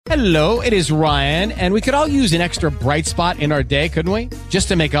Hello, it is Ryan, and we could all use an extra bright spot in our day, couldn't we? Just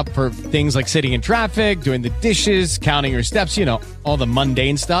to make up for things like sitting in traffic, doing the dishes, counting your steps, you know, all the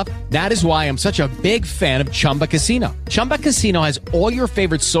mundane stuff. That is why I'm such a big fan of Chumba Casino. Chumba Casino has all your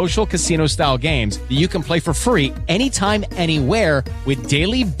favorite social casino-style games that you can play for free anytime, anywhere with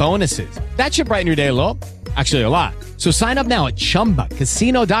daily bonuses. That should brighten your day a little. Actually, a lot. So sign up now at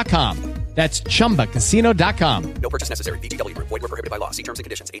ChumbaCasino.com. That's ChumbaCasino.com. No purchase necessary. VGW Group. Void where prohibited by law. See terms and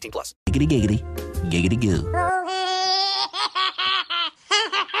conditions. 18 plus. Giggity, giggity. Giggity, goo.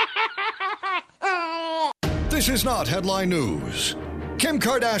 This is not headline news. Kim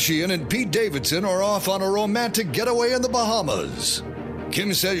Kardashian and Pete Davidson are off on a romantic getaway in the Bahamas.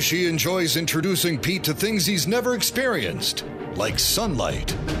 Kim says she enjoys introducing Pete to things he's never experienced, like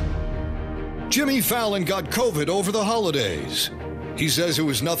sunlight. Jimmy Fallon got COVID over the holidays. He says it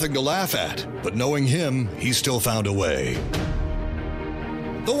was nothing to laugh at, but knowing him, he still found a way.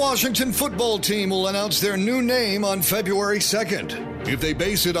 The Washington football team will announce their new name on February 2nd. If they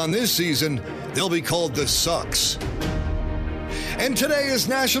base it on this season, they'll be called the Sucks. And today is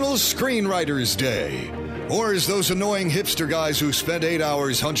National Screenwriters Day, or as those annoying hipster guys who spend 8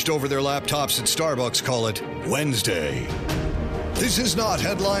 hours hunched over their laptops at Starbucks call it, Wednesday. This is not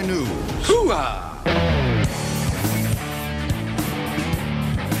headline news. Hoo-ah!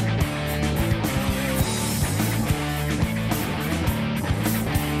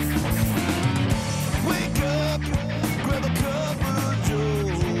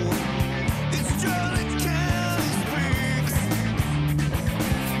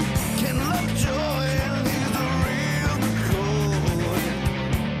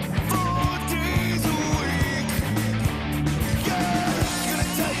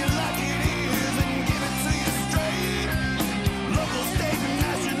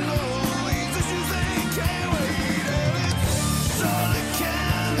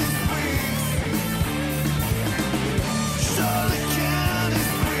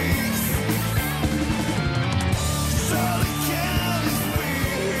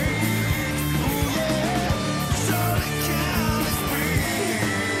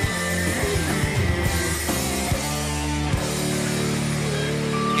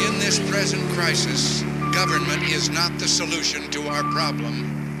 Crisis, government is not the solution to our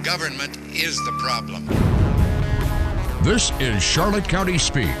problem. Government is the problem. This is Charlotte County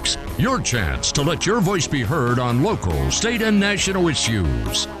Speaks, your chance to let your voice be heard on local, state, and national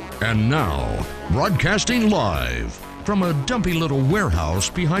issues. And now, broadcasting live from a dumpy little warehouse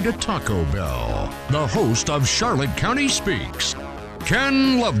behind a Taco Bell, the host of Charlotte County Speaks,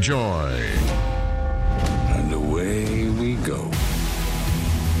 Ken Lovejoy. And away we go.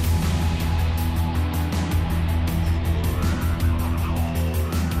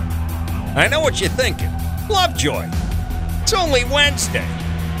 I know what you're thinking. Lovejoy. It's only Wednesday.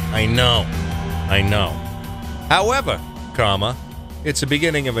 I know. However, it's the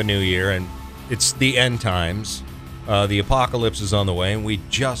beginning of a new year, and it's the end times. The apocalypse is on the way, and we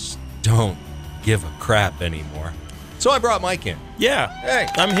just don't give a crap anymore. So I brought Mike in. Yeah. Hey.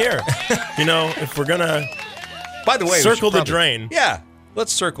 I'm here. You know, if we're going to By the way, circle the drain. Yeah.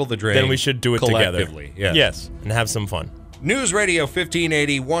 Let's circle the drain. Then we should do it together. Collectively. Yeah. Yes, and have some fun. News Radio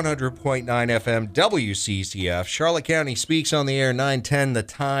 1580, 100.9 FM, WCCF. Charlotte County Speaks on the air, 9:10 the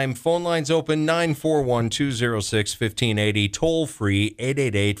time. Phone lines open, 941-206-1580. Toll free,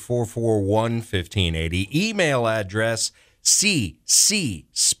 888-441-1580. Email address,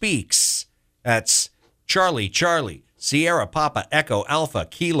 ccspeaks. That's Charlie, Sierra, Papa, Echo, Alpha,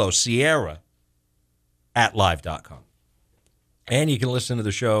 Kilo, Sierra, @live.com. And you can listen to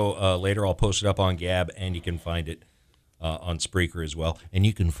the show later. I'll post it up on Gab, and you can find it on Spreaker as well. And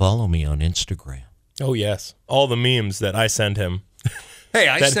you can follow me on Instagram. Oh, yes. All the memes that I send him. Hey,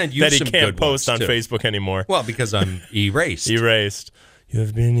 I sent you some good ones, that he can't post on Facebook anymore. Well, because I'm erased. You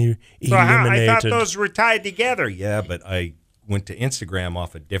have been eliminated. So I thought those were tied together. Yeah, but I went to Instagram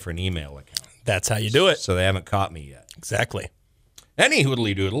off a different email account. That's how you do it. So they haven't caught me yet. Exactly. Any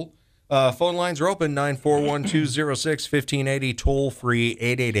hoodly doodle. Phone lines are open, 941-206-1580. Toll free,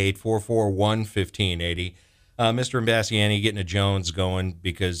 888-441-1580. Mr. Imbassiani getting a Jones going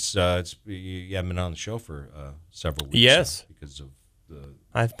because you haven't been on the show for several weeks. Yes. Because of the...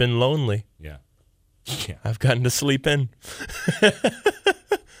 I've been lonely. Yeah. I've gotten to sleep in. You've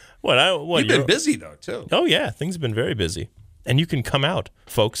been busy, though, too. Oh, yeah. Things have been very busy. And you can come out,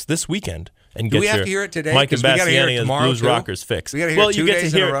 folks, this weekend and Do get we have your to hear it today? Mike 'Cause we gotta hear it Imbassiani and tomorrow, Blues too? Rockers fix. We gotta hear it 2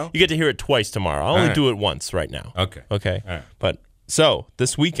 days in a row? You get to hear it twice tomorrow. I'll only do it once right now. Okay. All right. But so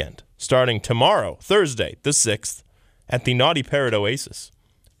this weekend, starting tomorrow, Thursday, the 6th, at the Naughty Parrot Oasis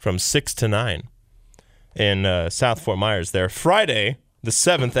from 6 to 9 in South Fort Myers there. Friday, the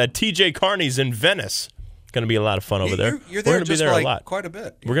 7th at TJ Carney's in Venice. Going to be a lot of fun over there. You're there We're going to be there a lot. Quite a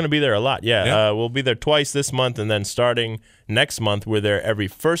bit. We're going to be there a lot, yeah. We'll be there twice this month, and then starting next month, we're there every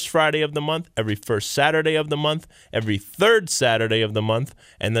first Friday of the month, every first Saturday of the month, every third Saturday of the month,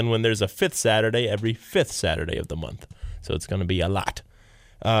 and then when there's a fifth Saturday, every fifth Saturday of the month. So it's going to be a lot.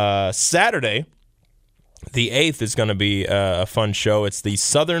 Saturday, the 8th, is going to be a fun show. It's the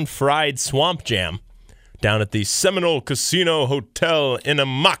Southern Fried Swamp Jam down at the Seminole Casino Hotel in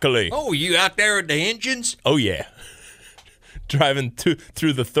Immokalee. Oh, you out there at the engines? Oh, yeah. Driving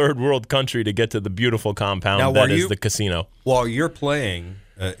through the third world country to get to the beautiful compound that is the casino. While you're playing,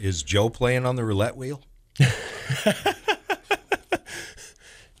 is Joe playing on the roulette wheel?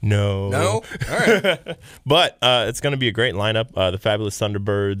 No. No? All right. But it's going to be a great lineup. The Fabulous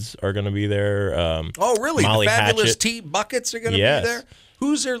Thunderbirds are going to be there. Oh, really? Molly the Fabulous Hatchet. T-Buckets are going to be there?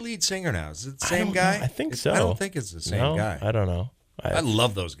 Who's their lead singer now? Is it the same guy? I think so. I don't think it's the same guy. I don't know. I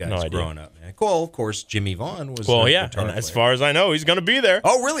love those guys no growing up, man. Well, of course, Jimmy Vaughn was Well, a yeah, guitar and as player. far as I know, he's going to be there.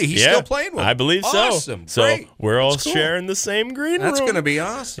 Oh, really? He's still playing with them? I believe Awesome. so. Great. So we're all That's cool. sharing the same green room. That's going to be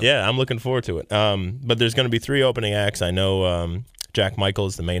awesome. Yeah, I'm looking forward to it. But there's going to be 3 opening acts. I know Jack Michael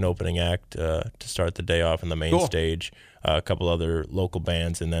is the main opening act to start the day off on the main stage. A couple other local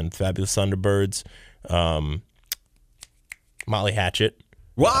bands, and then Fabulous Thunderbirds, Molly Hatchet.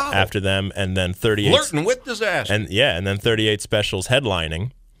 Wow. After them, and then 38. Flirting with disaster. And 38 Specials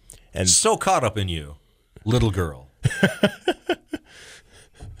headlining. And so caught up in you, little girl.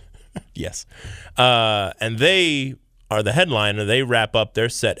 Yes. And they are the headliner. They wrap up. Their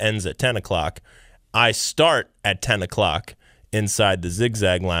set ends at 10 o'clock. I start at 10 o'clock inside the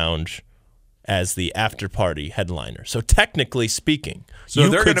Zigzag Lounge as the after party headliner. So technically speaking, So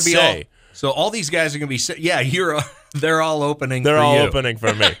they're going to be all these guys are going to be they're all opening they're for all you. opening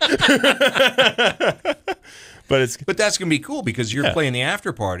for me. But that's going to be cool because you're playing the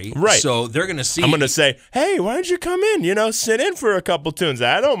after party. Right. So they're going to see. I'm going to say, hey, why don't you come in? Sit in for a couple tunes.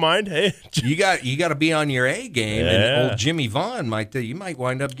 I don't mind. Hey, you got to be on your A game. Yeah. And old Jimmy Vaughn you might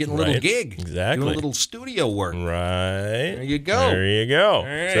wind up getting a little gig. Exactly. Doing a little studio work. Right. There you go. There you go. All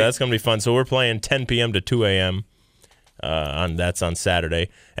right. So that's going to be fun. So we're playing 10 p.m. to 2 a.m. That's on Saturday.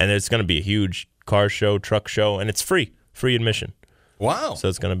 And it's going to be a huge car show, truck show, and it's free admission. Wow. So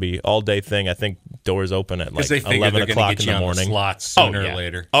it's going to be all-day thing. I think doors open at like they 11 o'clock in the morning. Slots sooner or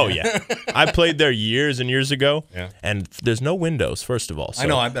later. Oh, yeah. I played there years and years ago, Yeah. and there's no windows, first of all. So I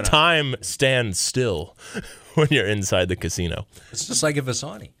know, I've been time stands still when you're inside the casino. It's just like a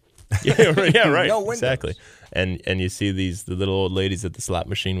Visani. Yeah, right. No windows. Exactly. And you see the little old ladies at the slot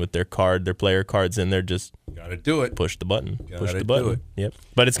machine with their player cards in there, just Got to do it. push the button. Push Gotta the do button. it. Yep.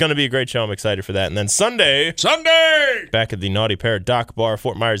 But it's going to be a great show. I'm excited for that. And then Sunday, back at the Naughty Pair Dock Bar,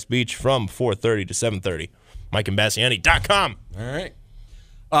 Fort Myers Beach, from 4:30 to 7:30. MikeandBassiani.com. All right.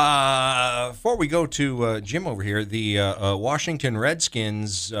 Before we go to Jim over here, the Washington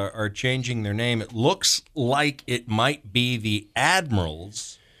Redskins are changing their name. It looks like it might be the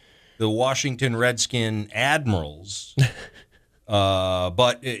Admirals, the Washington Redskin Admirals.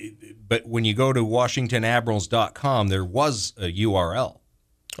 But when you go to WashingtonAdmirals.com, there was a URL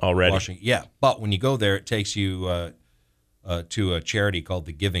Already. but when you go there, it takes you to a charity called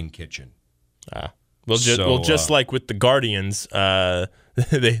the Giving Kitchen. Well, just like with the Guardians, they're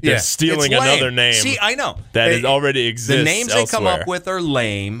stealing It's lame. another name. See, I know that already exists. The names they come elsewhere. up with are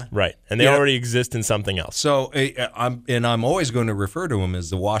lame, Right, and they already exist in something else. So I'm always going to refer to them as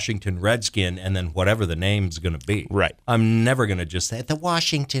the Washington Redskin, and then whatever the name's going to be. Right. I'm never going to just say the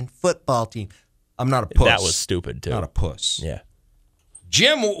Washington football team. I'm not a puss. That was stupid too. Not a puss. Yeah.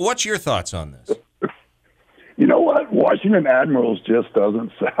 Jim, what's your thoughts on this? You know what? Washington Admirals just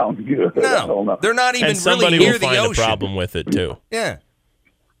doesn't sound good. I don't know. They're not even And somebody really near will the find ocean. a problem with it too. Yeah.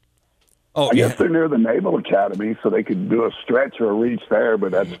 Oh, I guess they're near the Naval Academy, so they could do a stretch or a reach there,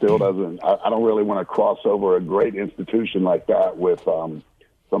 but that still doesn't. I don't really want to cross over a great institution like that with some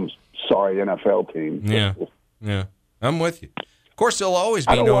sorry NFL team. Yeah. I'm with you. Of course, they'll always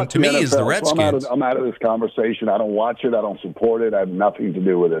be I don't known watch to me the as the NFL, Redskins. so I'm out of this conversation. I don't watch it. I don't support it. I have nothing to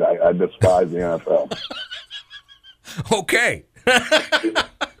do with it. I despise the NFL. Okay.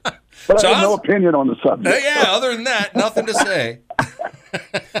 But So I have no opinion on the subject. Yeah, other than that, nothing to say.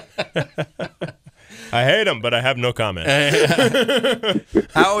 I hate them, but I have no comment.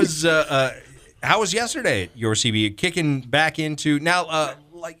 How was yesterday at your CB? Kicking back into now,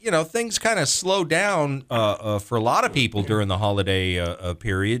 things kind of slowed down for a lot of people during the holiday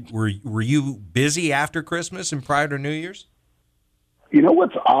period. Were you busy after Christmas and prior to New Year's? You know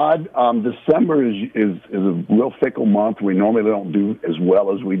what's odd? December is a real fickle month. We normally don't do as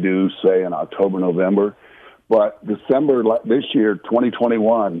well as we do, say, in October, November. But December this year,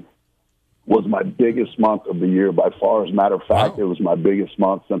 2021, was my biggest month of the year by far. As a matter of fact, It was my biggest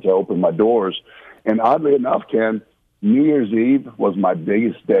month since I opened my doors. And oddly enough, Ken, New Year's Eve was my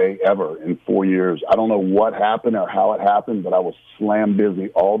biggest day ever in 4 years. I don't know what happened or how it happened, but I was slam busy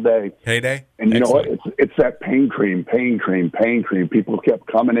all day. Payday? And you know what? It's that pain cream. People kept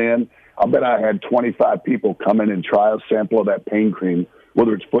coming in. I bet I had 25 people come in and try a sample of that pain cream,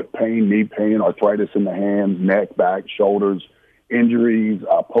 whether it's foot pain, knee pain, arthritis in the hands, neck, back, shoulders, injuries,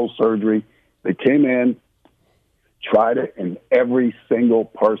 post-surgery. They came in, tried it, and every single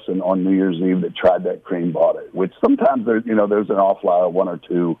person on New Year's Eve that tried that cream bought it, which sometimes there's an offlier, one or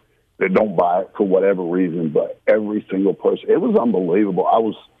two that don't buy it for whatever reason, but every single person. It was unbelievable. I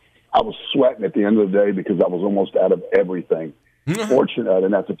was sweating at the end of the day because I was almost out of everything. Fortunately, I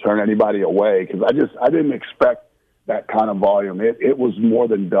didn't have to turn anybody away because I didn't expect that kind of volume. It was more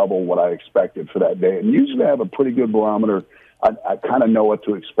than double what I expected for that day. And usually I have a pretty good barometer. I kind of know what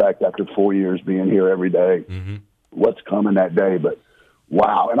to expect after 4 years being here every day, what's coming that day. But,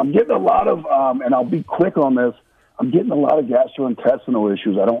 wow. And I'm getting a lot of, and I'll be quick on this, I'm getting a lot of gastrointestinal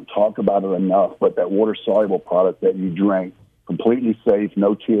issues. I don't talk about it enough, but that water-soluble product that you drink, completely safe,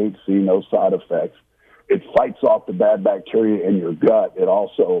 no THC, no side effects. It fights off the bad bacteria in your gut. It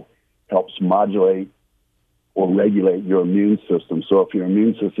also helps modulate or regulate your immune system. So if your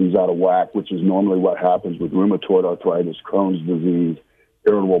immune system's out of whack, which is normally what happens with rheumatoid arthritis, Crohn's disease,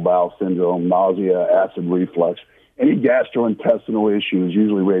 irritable bowel syndrome, nausea, acid reflux, any gastrointestinal issues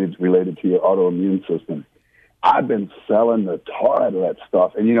usually related to your autoimmune system. I've been selling the tar out of that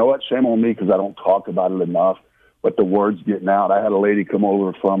stuff. And you know what? Shame on me because I don't talk about it enough, but the word's getting out. I had a lady come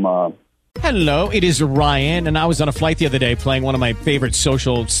over from Hello, it is Ryan, and I was on a flight the other day playing one of my favorite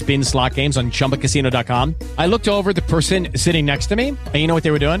social spin slot games on ChumbaCasino.com. I looked over at the person sitting next to me, and you know what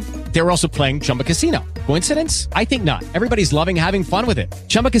they were doing? They were also playing Chumba Casino. Coincidence? I think not. Everybody's loving having fun with it.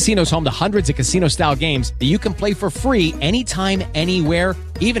 Chumba Casino is home to hundreds of casino-style games that you can play for free anytime, anywhere,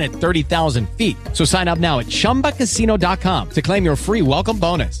 even at 30,000 feet. So sign up now at ChumbaCasino.com to claim your free welcome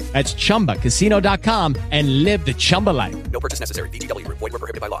bonus. That's ChumbaCasino.com and live the Chumba life. No purchase necessary. VGW. Void were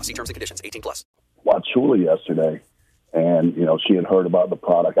prohibited by law. See terms and conditions. 18+. Watched Shula yesterday, and she had heard about the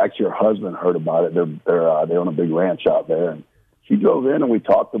product. Actually, her husband heard about it. They own a big ranch out there, and she drove in and we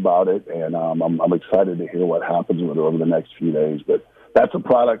talked about it. And I'm excited to hear what happens with it over the next few days. But that's a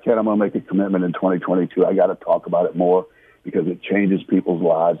product, Ken. I'm going to make a commitment in 2022. I got to talk about it more because it changes people's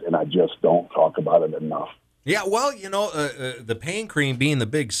lives, and I just don't talk about it enough. Yeah, well, the pain cream being the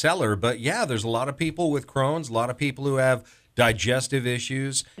big seller, but yeah, there's a lot of people with Crohn's, a lot of people who have digestive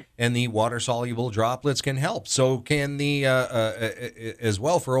issues, and the water-soluble droplets can help. So can the, as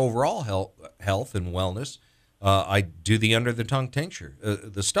well for overall health and wellness, I do the under-the-tongue tincture.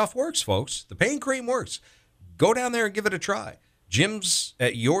 The stuff works, folks. The pain cream works. Go down there and give it a try. Jim's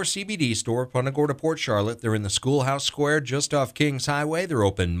at your CBD store, Punta Gorda, Port Charlotte. They're in the Schoolhouse Square just off Kings Highway. They're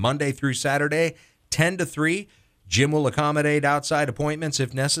open Monday through Saturday, 10 to 3. Jim will accommodate outside appointments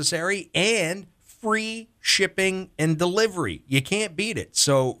if necessary, and free shipping and delivery. You can't beat it.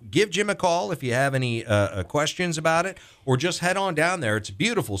 So give Jim a call if you have any questions about it, or just head on down there. It's a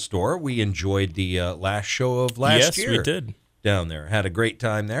beautiful store. We enjoyed the last show of last year. Yes, we did. Down there. Had a great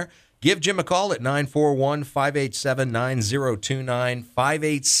time there. Give Jim a call at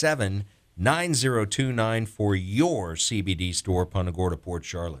 941-587-9029, 587-9029 for your CBD store, Punta Gorda, Port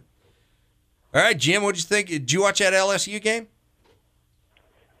Charlotte. All right, Jim, what did you think? Did you watch that LSU game?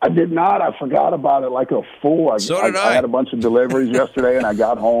 I did not. I forgot about it like a fool. So did I. I had a bunch of deliveries yesterday, and I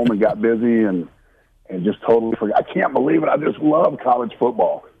got home and got busy and just totally forgot. I can't believe it. I just love college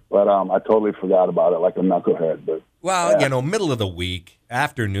football. But I totally forgot about it like a knucklehead. But well, yeah. Middle of the week,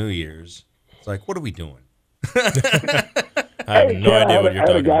 after New Year's, it's like, what are we doing? I have no idea what you're talking about. I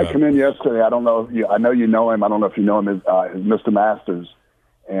had a guy come in yesterday. I don't know if I know you know him. I don't know if you know him. Is Mr. Masters.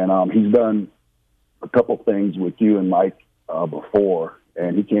 And he's done a couple things with you and Mike before.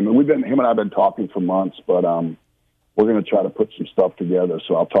 And he came in. Him and I have been talking for months, but we're going to try to put some stuff together.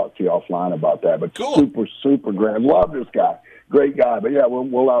 So I'll talk to you offline about that. But cool. Super, super great. Love this guy. Great guy. But yeah,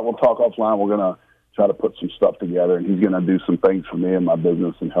 we'll talk offline. We're going to try to put some stuff together, and he's going to do some things for me and my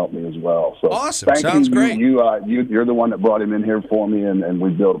business and help me as well. So awesome. Sounds great. You're the one that brought him in here for me, and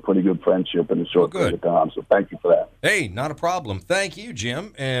we built a pretty good friendship in a short period of time. So thank you for that. Hey, not a problem. Thank you,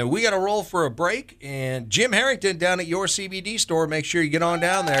 Jim. And we got to roll for a break. And Jim Harrington down at your CBD store. Make sure you get on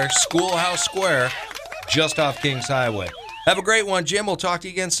down there, Schoolhouse Square, just off Kings Highway. Have a great one, Jim. We'll talk to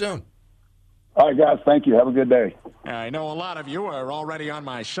you again soon. All right, guys. Thank you. Have a good day. I know a lot of you are already on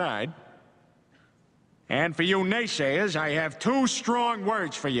my side. And for you naysayers, I have two strong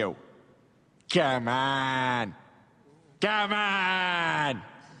words for you. Come on. Come on.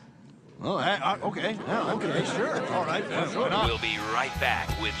 Oh, okay. Oh, okay, sure. All right. Sure. We'll be right back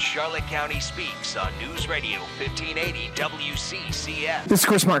with Charlotte County Speaks on News Radio 1580 WCCF. This is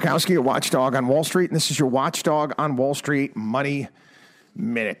Chris Markowski, your watchdog on Wall Street, and this is your watchdog on Wall Street Money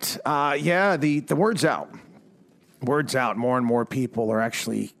Minute. The word's out. Word's out. More and more people are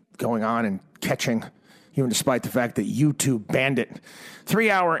actually going on and catching, even despite the fact that YouTube banned it.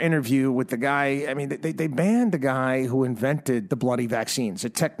 3-hour interview with the guy. I mean, they banned the guy who invented the bloody vaccines, the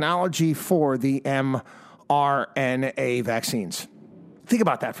technology for the mRNA vaccines. Think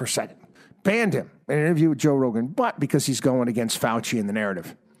about that for a second. Banned him in an interview with Joe Rogan, but because he's going against Fauci in the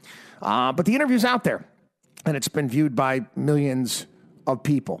narrative. But the interview's out there, and it's been viewed by millions of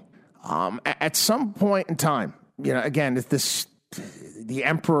people. At some point in time, again, if the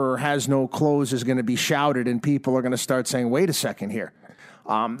emperor has no clothes is going to be shouted, and people are going to start saying, wait a second here.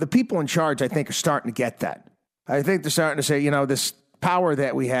 The people in charge, I think, are starting to get that. I think they're starting to say, this power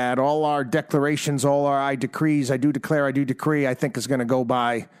that we had, all our declarations, all our I decrees, I do declare, I do decree, I think is going to go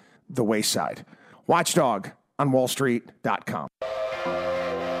by the wayside. Watchdog on wallstreet.com.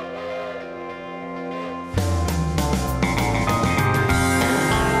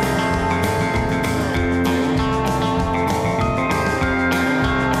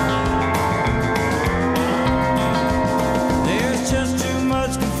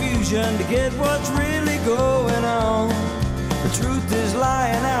 To get what's really going on. The truth is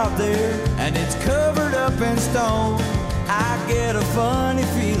lying out there, and it's covered up in stone. I get a funny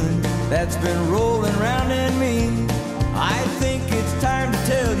feeling that's been rolling around in me. I think it's time to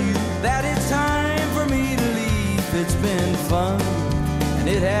tell you that it's time for me to leave. It's been fun, and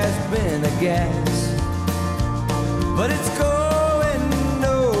it has been a gas, but it's going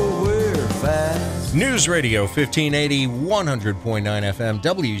nowhere fast. News Radio 1580, 100.9 FM,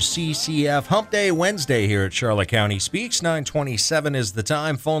 WCCF. Hump Day Wednesday here at Charlotte County Speaks. 9:27 is the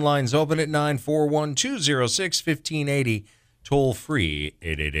time. Phone lines open at 941-206-1580. Toll free,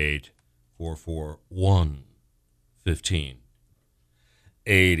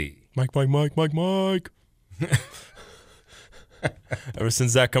 888-441-1580. Mike. Ever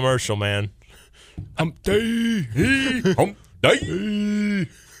since that commercial, man. Hump Day. Hump Day.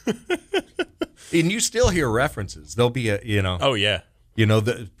 And you still hear references. There'll be Oh, yeah.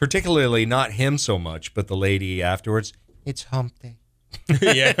 Particularly not him so much, but the lady afterwards. It's hump day.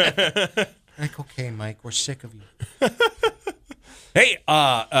 Yeah. Like, okay, Mike, we're sick of you. Hey,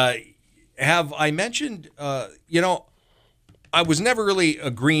 have I mentioned, I was never really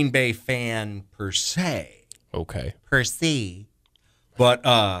a Green Bay fan per se. Okay. Per se. But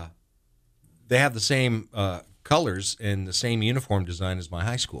they have the same colors and the same uniform design as my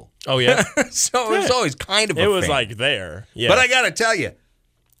high school. Oh, yeah? So it was always kind of a It was fan. like there. Yeah. But I got to tell you,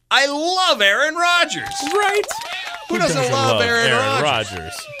 I love Aaron Rodgers. Right? Who doesn't love Aaron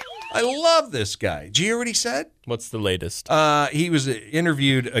Rodgers? I love this guy. Did you hear what he said? What's the latest? He was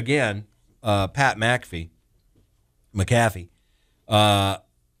interviewed again, Pat McAfee.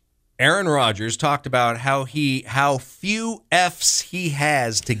 Aaron Rodgers talked about how few F's he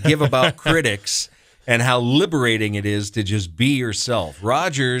has to give about critics and how liberating it is to just be yourself.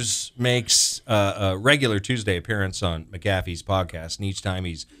 Rodgers makes a regular Tuesday appearance on McAfee's podcast, and each time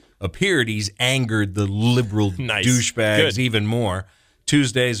he's appeared, he's angered the liberal douchebags even more.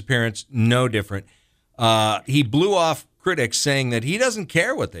 Tuesday's appearance, no different. He blew off critics saying that he doesn't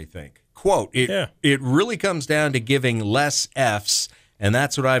care what they think. Quote, it really comes down to giving less F's, and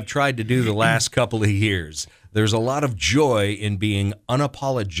that's what I've tried to do the last couple of years. There's a lot of joy in being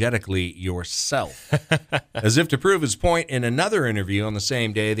unapologetically yourself. As if to prove his point, in another interview on the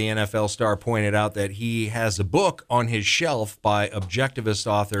same day, the NFL star pointed out that he has a book on his shelf by objectivist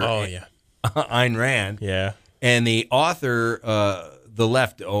author Ayn Rand. Yeah. And the author, the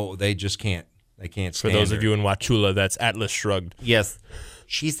left, they just can't. They can't stand For those her. of you in Wauchula, that's Atlas Shrugged. Yes.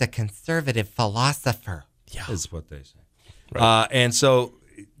 She's a conservative philosopher, is what they say. Right. And so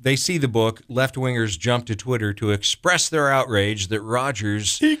they see the book. Left-wingers jump to Twitter to express their outrage that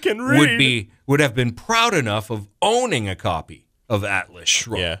Rodgers would have been proud enough of owning a copy of Atlas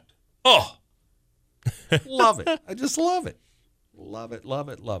Shrugged. Yeah. Oh, love it. I just love it. Love it, love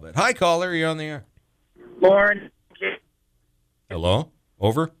it, love it. Hi, caller. You're on the air. Lauren. Hello?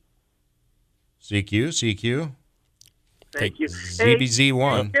 Over? CQ. Thank you.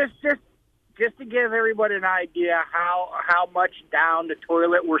 ZBZ1. Just to give everybody an idea how much down the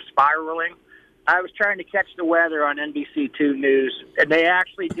toilet we're spiraling, I was trying to catch the weather on NBC2 News, and they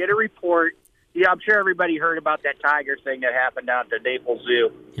actually did a report. Yeah, I'm sure everybody heard about that tiger thing that happened down at the Naples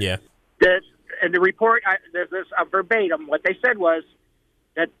Zoo. Yeah. And the report, this verbatim, what they said was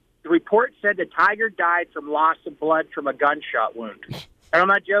that The report said the tiger died from loss of blood from a gunshot wound. And I'm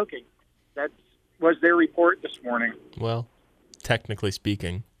not joking. That was their report this morning. Well, technically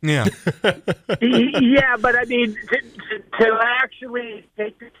speaking. Yeah. Yeah, but I mean, to actually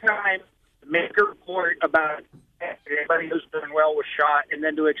take the time to make a report about anybody who's doing well was shot, and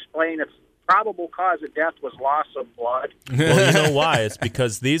then to explain its probable cause of death was loss of blood. Well, you know why? It's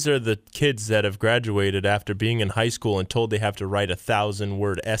because these are the kids that have graduated after being in high school and told they have to write a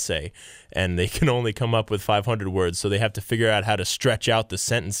 1,000-word essay, and they can only come up with 500 words, so they have to figure out how to stretch out the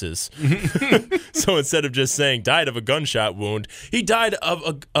sentences. So instead of just saying died of a gunshot wound, he died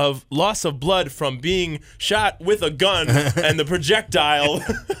of loss of blood from being shot with a gun and the projectile.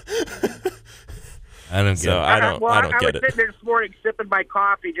 I don't get it. I don't get it. I was sitting there this morning sipping my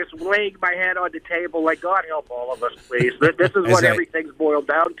coffee, just laying my head on the table like, God help all of us, please. This is what everything's boiled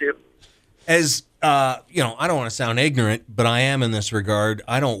down to. As, I don't want to sound ignorant, but I am in this regard.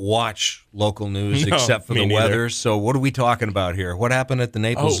 I don't watch local news except for the weather. So what are we talking about here? What happened at the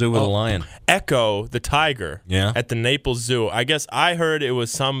Naples Zoo with the lion? Echo, the tiger, at the Naples Zoo. I guess I heard it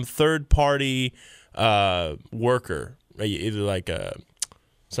was some third-party worker, either like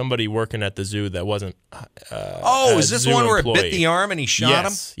somebody working at the zoo that wasn't is this the one where it bit the arm and he shot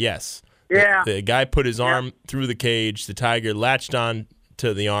him? Yes. Yeah. The guy put his arm through the cage. The tiger latched on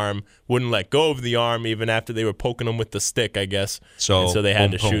to the arm, wouldn't let go of the arm even after they were poking him with the stick, I guess. So they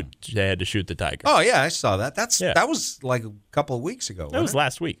had to shoot. They had to shoot the tiger. Oh yeah, I saw that. That was like a couple of weeks ago. That was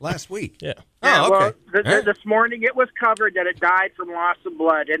last week. Last week. Yeah. Oh, okay. Well, this morning it was covered that it died from loss of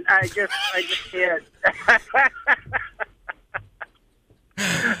blood, and I just can't.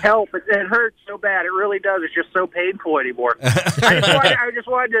 Help! It hurts so bad. It really does. It's just so painful anymore. I just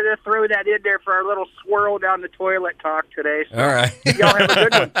wanted to throw that in there for our little swirl down the toilet talk today. So all right. Y'all have a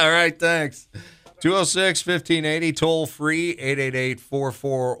good one. All right. Thanks. 206-1580, toll free,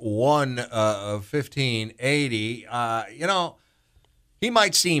 888-441-1580. He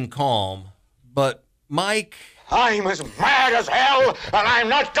might seem calm, but Mike. I'm as mad as hell, and I'm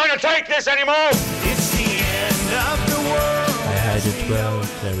not going to take this anymore. It's the end of the world. I had it well,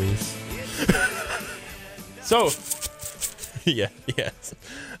 Clarice. So, yes.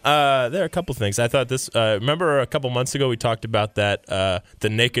 There are a couple things. I thought this, remember a couple months ago we talked about that, the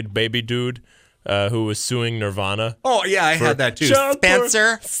naked baby dude who was suing Nirvana? Oh, yeah, I had that too.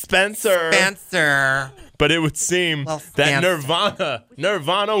 Spencer. But it would seem that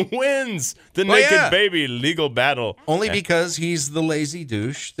Nirvana wins the naked baby legal battle. Only because he's the lazy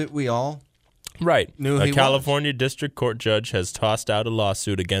douche that we all knew he was. A California district court judge has tossed out a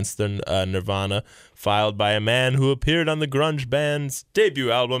lawsuit against the Nirvana filed by a man who appeared on the grunge band's debut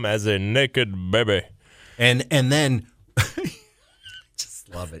album as a naked baby. And then...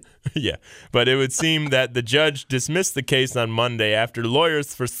 just love it. Yeah, but it would seem that the judge dismissed the case on Monday after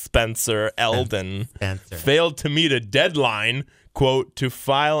lawyers for Spencer Eldon failed to meet a deadline, quote, to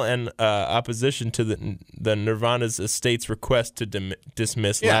file an opposition to the Nirvana's estate's request to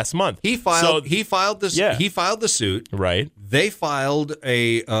dismiss last month. He filed the suit. Right. They filed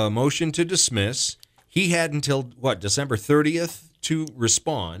a motion to dismiss. He had until December 30th to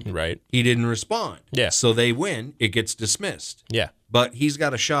respond. Right. He didn't respond. Yeah. So they win. It gets dismissed. Yeah. But he's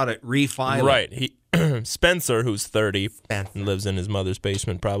got a shot at refiling. Right. Spencer, who's 30 and lives in his mother's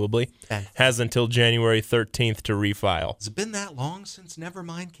basement probably, has until January 13th to refile. Has it been that long since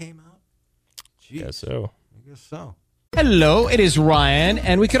Nevermind came out? Jeez. Guess so. I guess so. Hello, it is Ryan,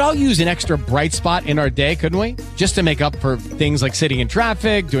 and we could all use an extra bright spot in our day, couldn't we? Just to make up for things like sitting in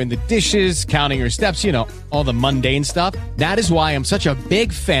traffic, doing the dishes, counting your steps, all the mundane stuff. That is why I'm such a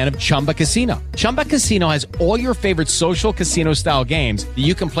big fan of Chumba Casino. Chumba Casino has all your favorite social casino-style games that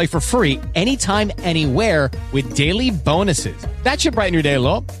you can play for free anytime, anywhere with daily bonuses. That should brighten your day a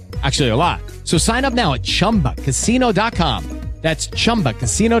little. Actually, a lot. So sign up now at ChumbaCasino.com. That's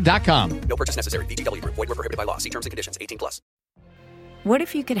ChumbaCasino.com. No purchase necessary. VGW Group. Void where prohibited by law. See terms and conditions. 18+. What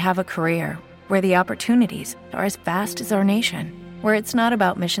if you could have a career where the opportunities are as vast as our nation, where it's not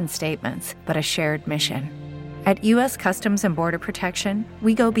about mission statements, but a shared mission? At U.S. Customs and Border Protection,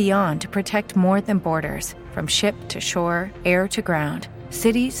 we go beyond to protect more than borders. From ship to shore, air to ground,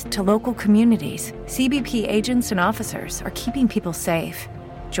 cities to local communities, CBP agents and officers are keeping people safe.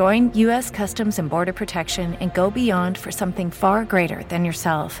 Join U.S. Customs and Border Protection and go beyond for something far greater than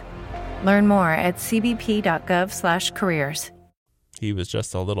yourself. Learn more at cbp.gov/careers. He was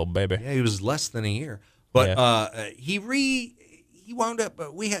just a little baby. Yeah, he was less than a year. But he wound up,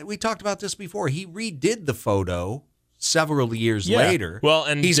 we talked about this before, he redid the photo several years later. Well,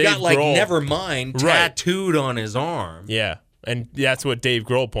 and he's Dave got like Grohl, Nevermind tattooed on his arm. Yeah. And that's what Dave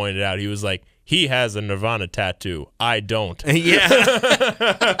Grohl pointed out. He was like, he has a Nirvana tattoo. I don't. Yeah.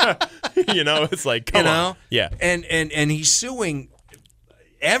 It's like, come on. Yeah. And he's suing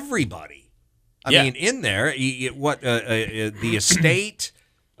everybody. I mean, in there, the estate,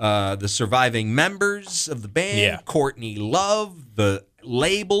 the surviving members of the band, Courtney Love, the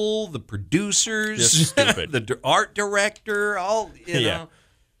label, the producers, Just stupid. the art director, all, you know.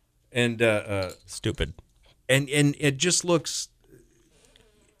 And stupid. And it just looks,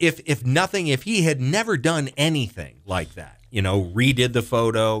 if he had never done anything like that, redid the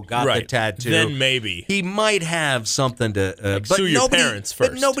photo, got the tattoo, then maybe he might have something to. But sue your parents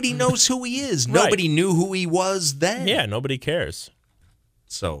first. But nobody knows who he is. Nobody knew who he was then. Yeah, nobody cares.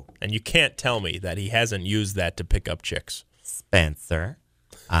 So, and you can't tell me that he hasn't used that to pick up chicks. Spencer,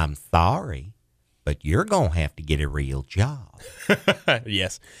 I'm sorry, but you're gonna have to get a real job.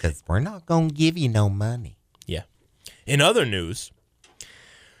 Yes, because we're not gonna give you no money. Yeah. In other news,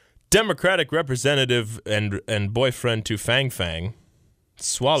 Democratic representative and boyfriend to Fang Fang,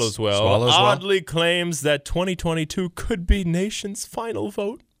 Swallowswell, oddly claims that 2022 could be nation's final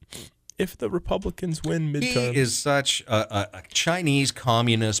vote if the Republicans win midterms. He is such a Chinese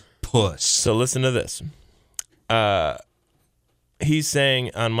communist puss. So listen to this. He's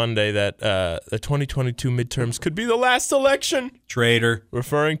saying on Monday that the 2022 midterms could be the last election. Traitor.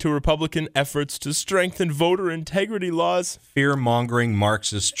 Referring to Republican efforts to strengthen voter integrity laws. Fear-mongering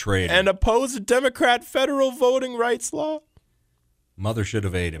Marxist traitor. And oppose a Democrat federal voting rights law. Mother should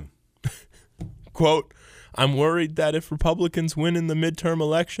have ate him. Quote, I'm worried that if Republicans win in the midterm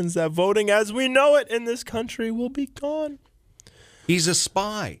elections, that voting as we know it in this country will be gone. He's a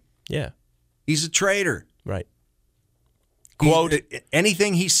spy. Yeah. He's a traitor. Right. Quote,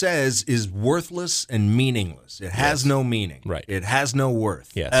 anything he says is worthless and meaningless. It has no meaning. Right. It has no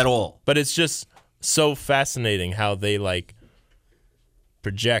worth at all. But it's just so fascinating how they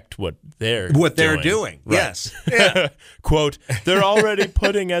project what they're doing. Right. Yes. Yeah. Quote, they're already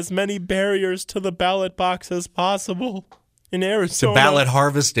putting as many barriers to the ballot box as possible in Arizona. To ballot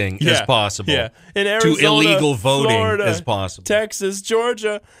harvesting as possible. Yeah. In Arizona, to illegal voting Florida, as possible. Texas,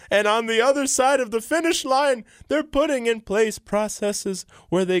 Georgia, and on the other side of the finish line, they're putting in place processes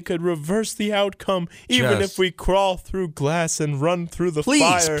where they could reverse the outcome, even if we crawl through glass and run through the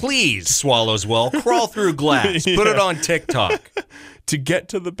fire. Please, Swallowswell, crawl through glass. Put it on TikTok. To get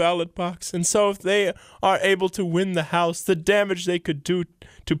to the ballot box. And so if they are able to win the House, the damage they could do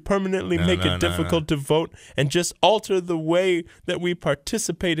to permanently make it difficult to vote and just alter the way that we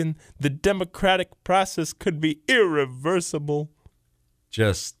participate in the democratic process could be irreversible.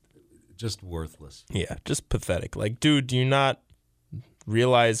 Just worthless. Yeah, just pathetic. Like, dude, do you not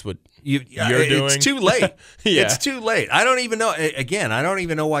realize what you're doing? It's too late. Yeah. It's too late. I don't even know. Again, I don't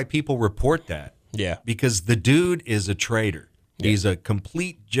even know why people report that. Yeah. Because the dude is a traitor. He's a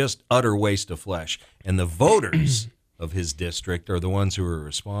complete, just utter waste of flesh. And the voters of his district are the ones who are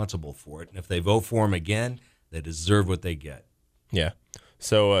responsible for it. And if they vote for him again, they deserve what they get. Yeah.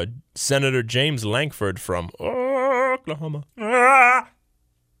 So Senator James Lankford from Oklahoma,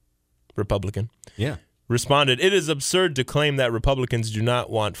 Republican, responded, it is absurd to claim that Republicans do not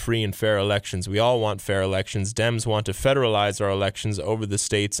want free and fair elections. We all want fair elections. Dems want to federalize our elections over the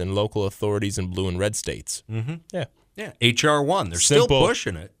states and local authorities in blue and red states. Mm-hmm. Yeah. Yeah, H.R. 1. They're still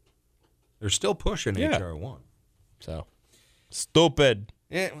pushing it. They're still pushing H.R. 1. So, stupid.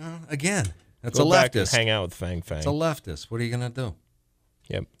 Yeah, well, again, that's Go a back leftist. And hang out with Fang Fang. It's a leftist. What are you going to do?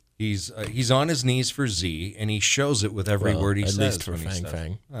 Yep. He's on his knees for Z, and he shows it with every word he says. At least for when Fang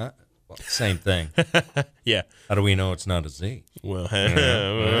Fang. Well, same thing. Yeah. How do we know it's not a Z? Well,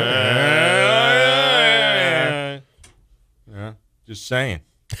 just saying.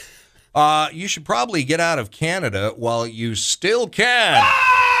 You should probably get out of Canada while you still can.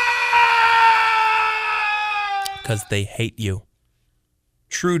 Because they hate you.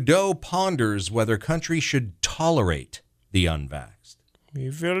 Trudeau ponders whether countries should tolerate the unvaxxed. We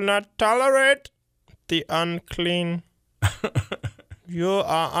will not tolerate the unclean. You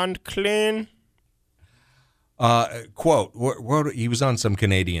are unclean. Quote, he was on some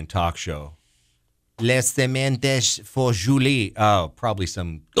Canadian talk show. Les sementes for Julie. Oh, probably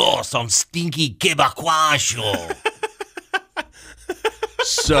some stinky Quebecois show.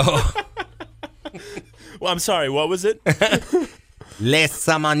 So. Well, I'm sorry, what was it? Les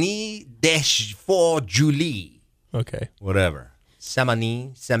samani des for Julie. Okay. Whatever.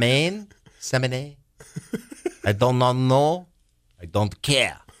 Samani, samane. I do not know. I don't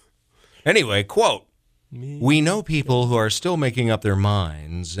care. Anyway, quote. We know people who are still making up their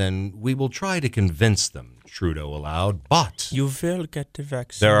minds, and we will try to convince them, Trudeau allowed, but you will get the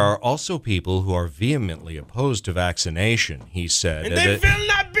vaccine. There are also people who are vehemently opposed to vaccination, he said. And they will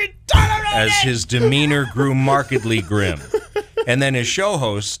not be tolerated! as his demeanor grew markedly grim. And then his show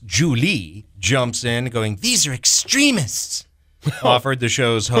host, Julie, jumps in going, "These are extremists," offered the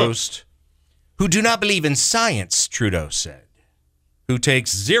show's host, "who do not believe in science," Trudeau said, who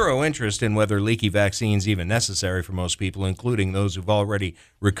takes zero interest in whether leaky vaccines even necessary for most people, including those who've already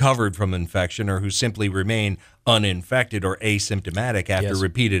recovered from infection or who simply remain uninfected or asymptomatic after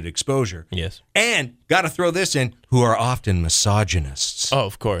repeated exposure. Yes. And, got to throw this in, who are often misogynists. Oh,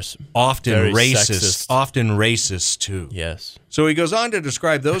 of course. Often Very racist. sexist. Often racist, too. Yes. So he goes on to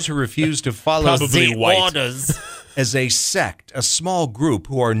describe those who refuse to follow Probably the white. orders as a sect, a small group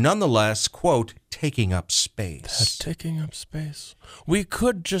who are nonetheless, quote, taking up space. They're taking up space. We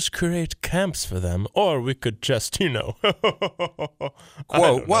could just create camps for them, or we could just,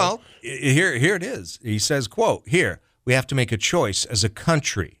 Quote, well, here it is. He says, quote, "Here, we have to make a choice as a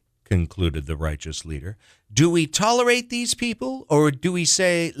country," concluded the righteous leader. "Do we tolerate these people, or do we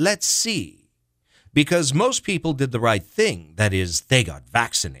say, let's see? Because most people did the right thing. That is, they got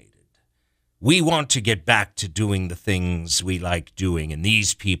vaccinated. We want to get back to doing the things we like doing, and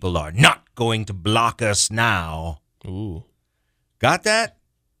these people are not going to block us now." Ooh. Got that?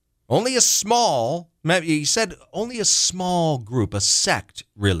 Only a small, he said only a small group, a sect,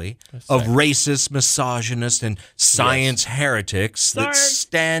 really, of racist, misogynist, and science heretics that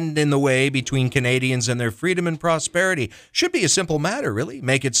stand in the way between Canadians and their freedom and prosperity. Should be a simple matter, really.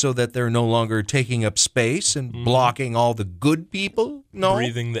 Make it so that they're no longer taking up space and blocking all the good people. No.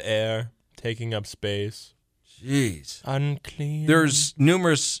 Breathing the air, taking up space. Jeez. Unclean. There's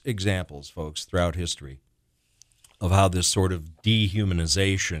numerous examples, folks, throughout history of how this sort of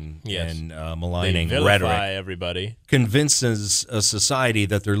dehumanization and maligning They vilify rhetoric everybody. convinces a society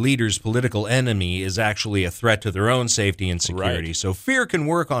that their leader's political enemy is actually a threat to their own safety and security. Right. So fear can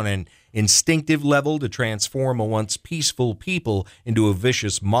work on an instinctive level to transform a once peaceful people into a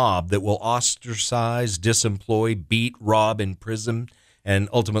vicious mob that will ostracize, disemploy, beat, rob, imprison, and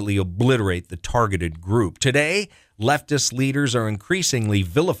ultimately obliterate the targeted group. Today, leftist leaders are increasingly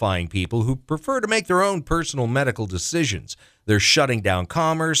vilifying people who prefer to make their own personal medical decisions. They're shutting down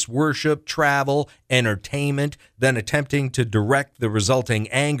commerce, worship, travel, entertainment, then attempting to direct the resulting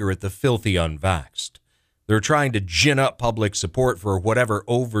anger at the filthy unvaxxed. They're trying to gin up public support for whatever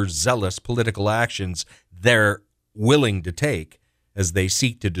overzealous political actions they're willing to take as they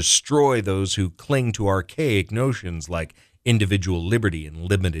seek to destroy those who cling to archaic notions like individual liberty and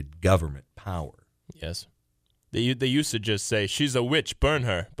limited government power. Yes. They used to just say, "She's a witch, burn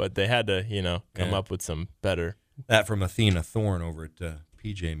her," but they had to, come up with some better. That from Athena Thorne over at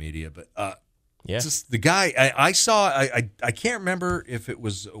PJ Media. But just the guy, I saw, I can't remember if it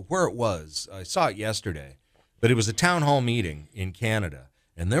was where it was. I saw it yesterday, but it was a town hall meeting in Canada,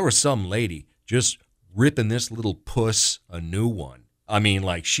 and there was some lady just ripping this little puss a new one. I mean,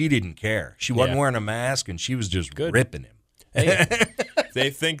 like, she didn't care. She wasn't wearing a mask, and she was just ripping him. Hey, they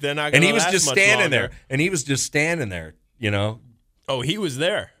think they're not going and to he was last just much standing longer. there. And he was just standing there, Oh, he was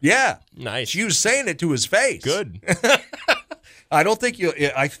there. Yeah. Nice. She was saying it to his face. Good. I don't think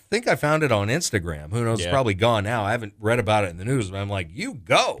I think I found it on Instagram. Who knows? Yeah. It's probably gone now. I haven't read about it in the news, but I'm like, you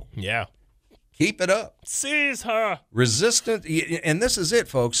go. Yeah. Keep it up. Seize her. Resistant. And this is it,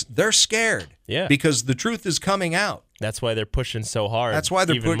 folks. They're scared. Yeah. Because the truth is coming out. That's why they're pushing so hard. That's why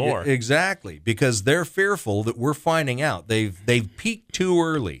they're even more. Exactly. Because they're fearful that we're finding out. They've peaked too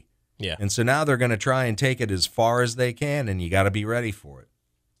early. Yeah. And so now they're going to try and take it as far as they can, and you got to be ready for it.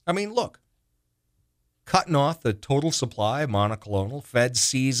 I mean, look. Cutting off the total supply of monoclonal. Fed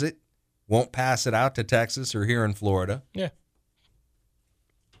sees it. Won't pass it out to Texas or here in Florida. Yeah.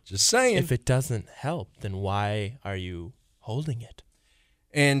 Just saying. If it doesn't help, then why are you holding it?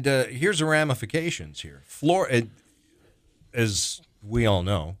 And here's the ramifications here. Florida, as we all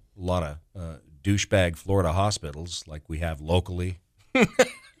know, a lot of douchebag Florida hospitals like we have locally,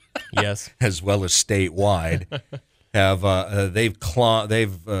 yes, as well as statewide, have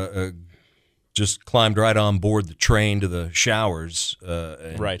they've just climbed right on board the train to the showers,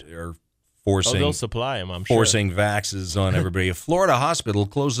 and right? Are forcing they'll supply them. I'm sure. Forcing vaxes on everybody. A Florida hospital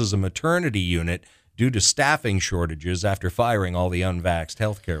closes a maternity unit due to staffing shortages after firing all the unvaxxed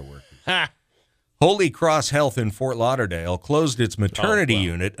healthcare workers. Ha! Holy Cross Health in Fort Lauderdale closed its maternity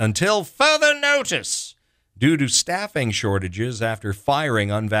unit until further notice due to staffing shortages after firing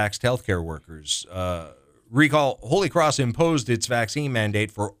unvaxxed healthcare workers. Recall, Holy Cross imposed its vaccine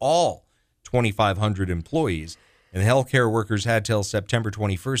mandate for all 2,500 employees, and the healthcare workers had till September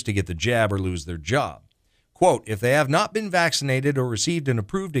 21st to get the jab or lose their job. Quote, if they have not been vaccinated or received an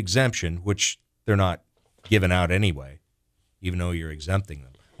approved exemption, which they're not giving out anyway, even though you're exempting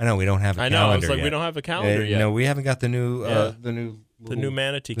them. I know we don't have a calendar I know. It's like yet. we don't have a calendar yet. No, we haven't got the new The new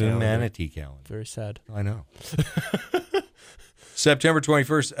manatee the calendar. manatee calendar. Very sad. I know. September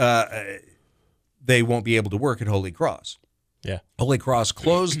 21st, they won't be able to work at Holy Cross. Yeah. Holy Cross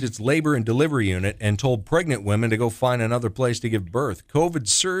closed its labor and delivery unit and told pregnant women to go find another place to give birth. COVID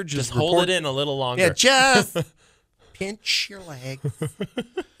surge Just hold it in a little longer. Yeah, just pinch your leg.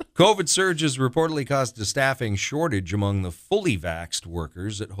 COVID surge has reportedly caused a staffing shortage among the fully vaxxed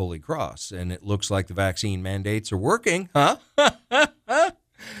workers at Holy Cross, and it looks like the vaccine mandates are working, huh?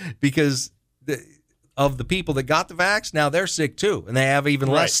 Because of the people that got the vax, now they're sick too, and they have even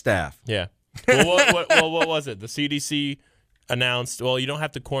less staff. Yeah. Well, what was it? The CDC announced, well, you don't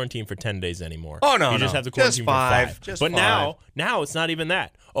have to quarantine for 10 days anymore. Oh, no, You just no. have to quarantine Just five. for 5. Just but 5. now it's not even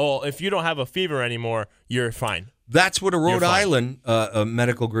that. Oh, if you don't have a fever anymore, you're fine. That's what a Rhode Island a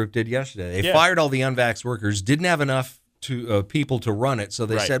medical group did yesterday. They fired all the unvaxxed workers, didn't have enough to people to run it, so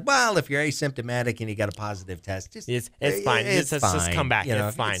they said, well, if you're asymptomatic and you got a positive test, it's fine. Just come back. You know,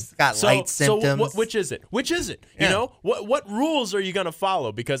 it's fine. It's got light symptoms. So which is it? Which is it? Yeah. You know, what rules are you going to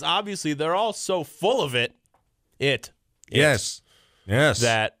follow? Because obviously they're all so full of it. Yes.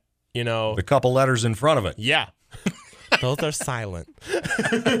 That, you know. The couple letters in front of it. Yeah. Both are silent.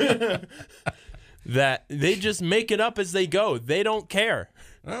 That they just make it up as they go. They don't care.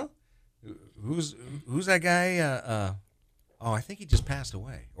 Well, who's that guy? I think he just passed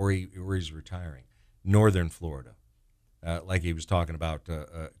away, or he's retiring. Northern Florida, like he was talking about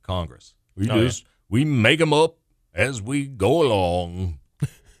Congress. We make them up as we go along,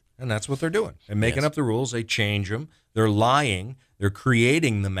 and that's what they're doing. They're making up the rules. They change them. They're lying. They're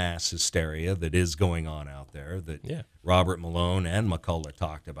creating the mass hysteria that is going on out there that Robert Malone and McCullough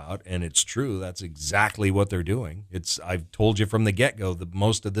talked about, and it's true. That's exactly what they're doing. I've told you from the get-go that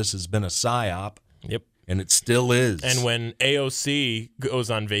most of this has been a psyop. Yep. And it still is. And when AOC goes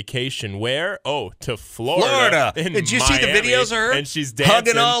on vacation, where? Oh, to Florida. Did you see the videos of her? And she's dancing,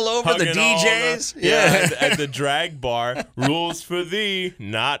 hugging all over the DJs? At the drag bar. Rules for thee,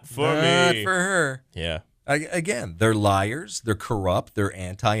 not for me. Not for her. Yeah. Again, they're liars. They're corrupt. They're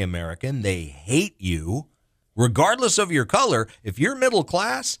anti-American. They hate you. Regardless of your color, if you're middle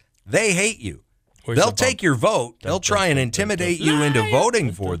class, they hate you. They'll take your vote. They'll try and intimidate you into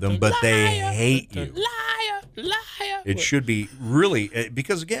voting for them, but they hate you. Liar. It should be really,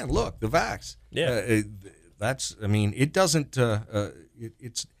 because again, look, the vax. Yeah. It doesn't,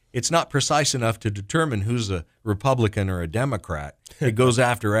 it's not precise enough to determine who's a Republican or a Democrat. It goes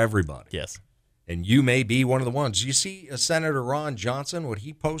after everybody. Yes. And you may be one of the ones. You see Senator Ron Johnson, what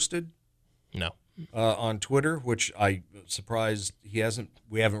he posted? No. On Twitter, which I surprised we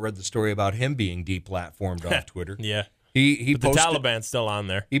haven't read the story about him being deplatformed off Twitter. Yeah. He but posted, the Taliban's still on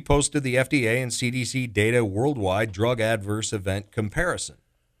there. He posted the FDA and CDC data worldwide drug adverse event comparison,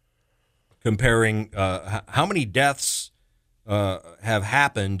 comparing how many deaths have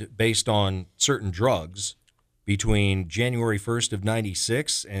happened based on certain drugs between January 1st of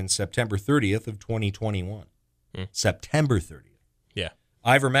 96 and September 30th of 2021. September 30th. Yeah.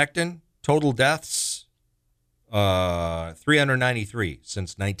 Ivermectin, total deaths, 393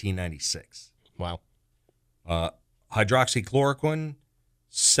 since 1996. Wow. Hydroxychloroquine,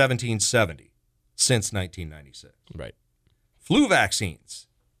 1770 since 1996. Right. Flu vaccines,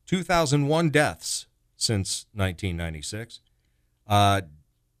 2,001 deaths since 1996.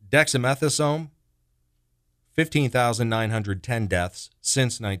 Dexamethasone, 15,910 deaths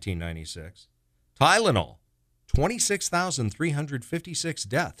since 1996. Tylenol, 26,356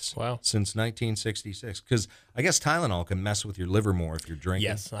 deaths since 1966. Because I guess Tylenol can mess with your liver more if you're drinking.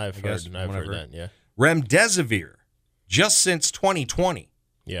 Yes, I've heard that, yeah. Remdesivir, just since 2020.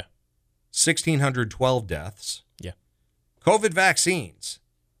 Yeah. 1,612 deaths. Yeah. COVID vaccines,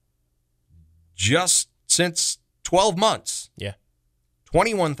 just since 12 months. Yeah.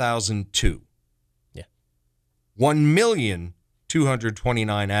 21,002. Yeah.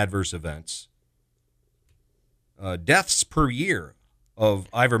 1,229 adverse events. Deaths per year of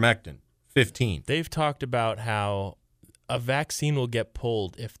ivermectin, 15. They've talked about how a vaccine will get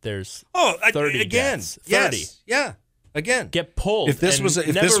pulled if there's 30 again, deaths. 30. Yes, yeah, again. Get pulled. If this was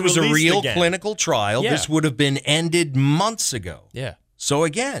a real clinical trial, this would have been ended months ago. Yeah. So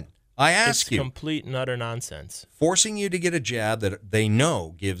again, I ask you. It's complete and utter nonsense. Forcing you to get a jab that they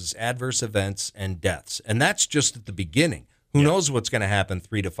know gives adverse events and deaths. And that's just at the beginning. Who knows what's going to happen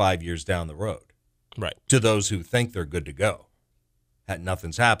 3 to 5 years down the road? Right. To those who think they're good to go.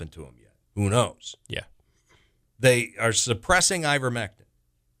 Nothing's happened to them yet. Who knows? Yeah. They are suppressing ivermectin.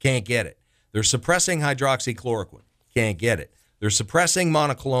 Can't get it. They're suppressing hydroxychloroquine. Can't get it. They're suppressing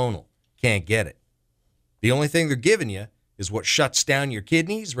monoclonal. Can't get it. The only thing they're giving you is what shuts down your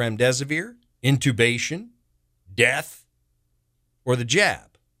kidneys, remdesivir, intubation, death. or the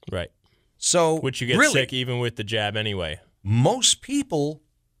jab. Right. So Which you get really, sick even with the jab anyway. most people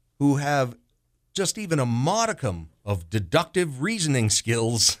who have just even a modicum of deductive reasoning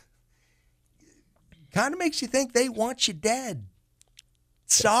skills kind of makes you think they want you dead.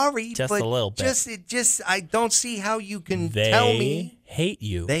 Sorry, just but a little bit. I don't see how you can tell me They hate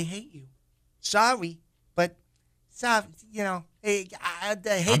you. they hate you. Sorry, but sorry, I hate I'm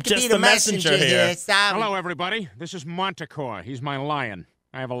to just be the the messenger here. Sorry. Hello, everybody. This is Montecore. He's my lion.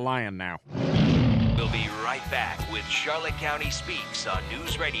 I have a lion now. We'll be right back with Charlotte County Speaks on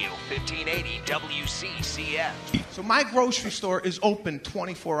News Radio 1580 WCCF. So my grocery store is open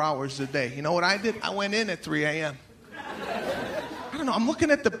 24 hours a day. You know what I did? I went in at 3 a.m. I don't know. I'm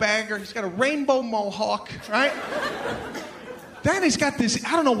looking at the bagger. He's got a rainbow mohawk, right? Then he's got this,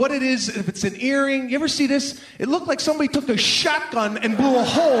 I don't know what it is, if it's an earring. You ever see this? It looked like somebody took a shotgun and blew a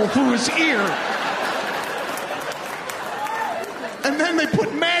hole through his ear. And then they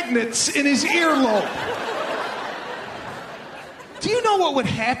put magnets in his earlobe. Do you know what would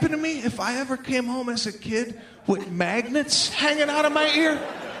happen to me if I ever came home as a kid with magnets hanging out of my ear?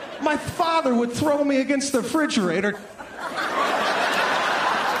 My father would throw me against the refrigerator.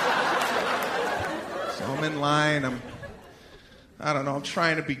 So I'm in line. I'm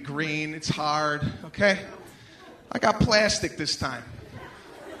trying to be green. It's hard, okay? I got plastic this time.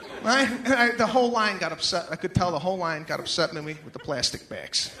 Right? The whole line got upset. I could tell the whole line got upset with me with the plastic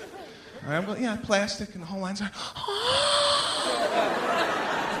bags. All right, I'm going, yeah, plastic, and the whole line's like, oh,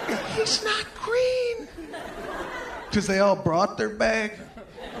 he's not green. Because they all brought their bag,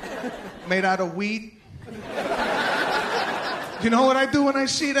 made out of wheat. You know what I do when I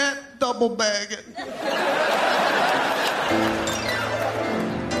see that? Double bag it.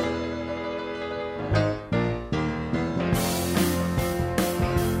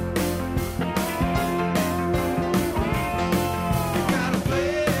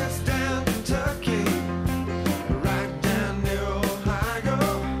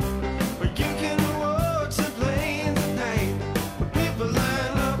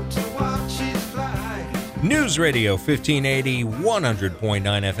 News Radio 1580, 100.9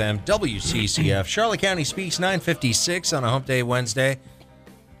 FM, WCCF. Charlotte County Speaks, 9:56 on a hump day Wednesday.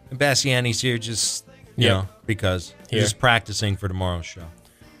 And Bassiani's here just, because he's just practicing for tomorrow's show.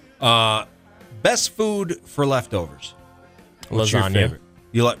 Best food for leftovers. What's your Lasagna. favorite?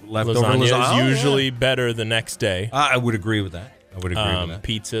 You like leftover lasagna? Is usually better the next day. I would agree with that.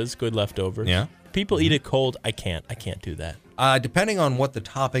 Pizza's good leftovers. Yeah. People eat it cold. I can't do that. Depending on what the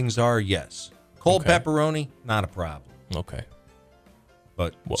toppings are, yes. Cold pepperoni, not a problem. Okay.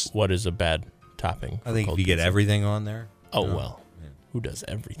 But what is a bad topping? I think if you get everything on there. Oh, well. Yeah. Who does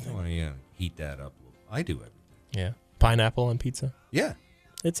everything? Well, heat that up a little. I do it. Yeah. Pineapple on pizza? Yeah.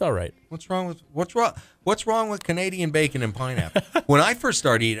 It's all right. What's wrong with Canadian bacon and pineapple? When I first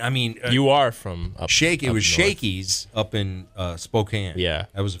started eating, you are from up It was north. Shakey's up in Spokane. Yeah.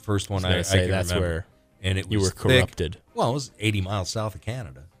 That was the first one I say can that's remember. where and it was you were thick. corrupted. Well, it was 80 miles south of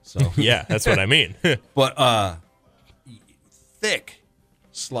Canada. So yeah, that's what I mean. But thick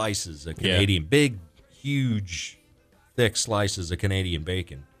slices of Canadian, big, huge, thick slices of Canadian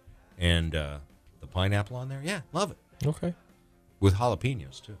bacon, and the pineapple on there. Yeah, love it. Okay. With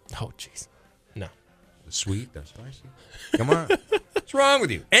jalapenos too. Oh, jeez. No. The sweet, the spicy. Come on. What's wrong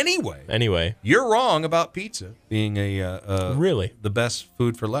with you? Anyway, you're wrong about pizza being really the best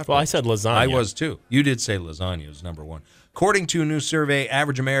food for leftovers. Well, I said lasagna. I was too. You did say lasagna was number one. According to a new survey,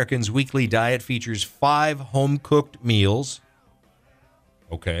 average American's weekly diet features 5 home-cooked meals.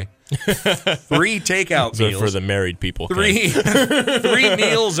 Okay. 3 takeout So meals. for the married people. 3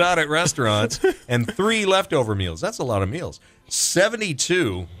 meals out at restaurants and 3 leftover meals. That's a lot of meals.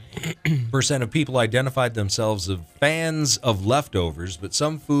 72% of people identified themselves as fans of leftovers, but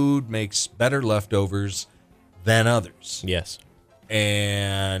some food makes better leftovers than others. Yes.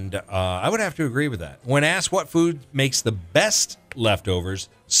 And I would have to agree with that. When asked what food makes the best leftovers,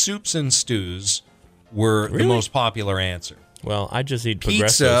 soups and stews were the most popular answer. Well, I just eat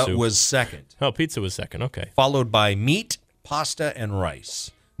Progresso Pizza soup. was second. Oh, pizza was second. Okay. Followed by meat, pasta, and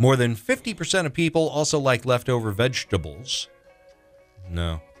rice. More than 50% of people also like leftover vegetables.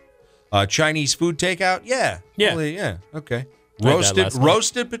 No. Chinese food takeout? Yeah. Yeah. Probably, yeah. Okay. Tried that last night.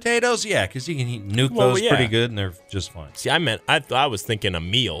 Roasted potatoes? Yeah, because you can nuke those pretty good and they're just fine. See, I was thinking a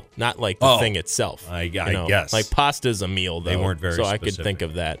meal, not like the thing itself. I guess. Like pasta's a meal, though. They weren't very So I could specific. think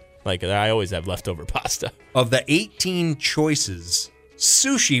of that. Like, I always have leftover pasta. Of the 18 choices,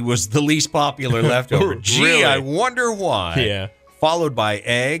 sushi was the least popular leftover. Gee, Really? I wonder why. Yeah. Followed by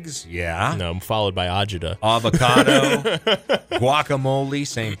eggs. Yeah. No, followed by agita. Avocado. Guacamole,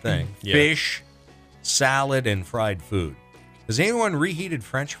 same thing. Yeah. Fish, salad, and fried food. Has anyone reheated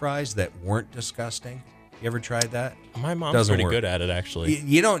French fries that weren't disgusting? You ever tried that? My mom's Doesn't pretty work. good at it, actually.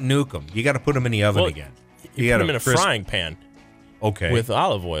 You don't nuke them. You got to put them in the oven again. You put them in a frying pan. Okay. With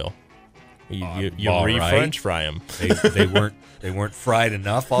olive oil. You French fry them. They weren't fried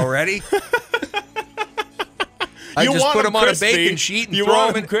enough already. I You just want put them them on a crispy. baking sheet and You throw want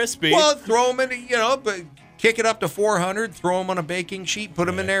them them in. crispy. Well, throw them in. But kick it up to 400. Throw them on a baking sheet. Put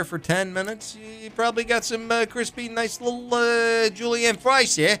them in there for 10 minutes. You probably got some crispy, nice little julienne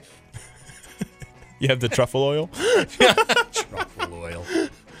fries here. You have the truffle oil? Truffle oil.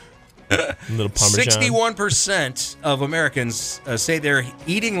 Little Parmesan. 61% of Americans say they're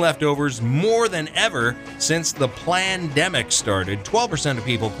eating leftovers more than ever since the pandemic started. 12% of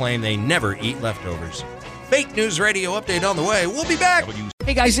people claim they never eat leftovers. Fake News Radio update on the way. We'll be back.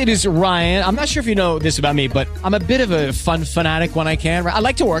 Hey guys, it is Ryan. I'm not sure if you know this about me, but I'm a bit of a fun fanatic when I can. I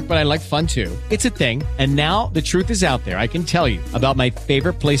like to work, but I like fun too. It's a thing. And now the truth is out there. I can tell you about my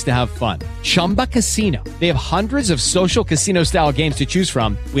favorite place to have fun. Chumba Casino. They have hundreds of social casino style games to choose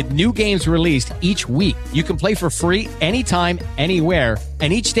from with new games released each week. You can play for free anytime, anywhere.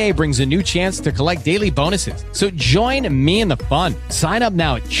 And each day brings a new chance to collect daily bonuses. So join me in the fun. Sign up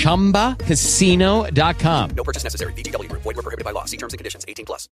now at ChumbaCasino.com. No purchase necessary. VGW Group. Void where prohibited by law. See terms and conditions. 18+.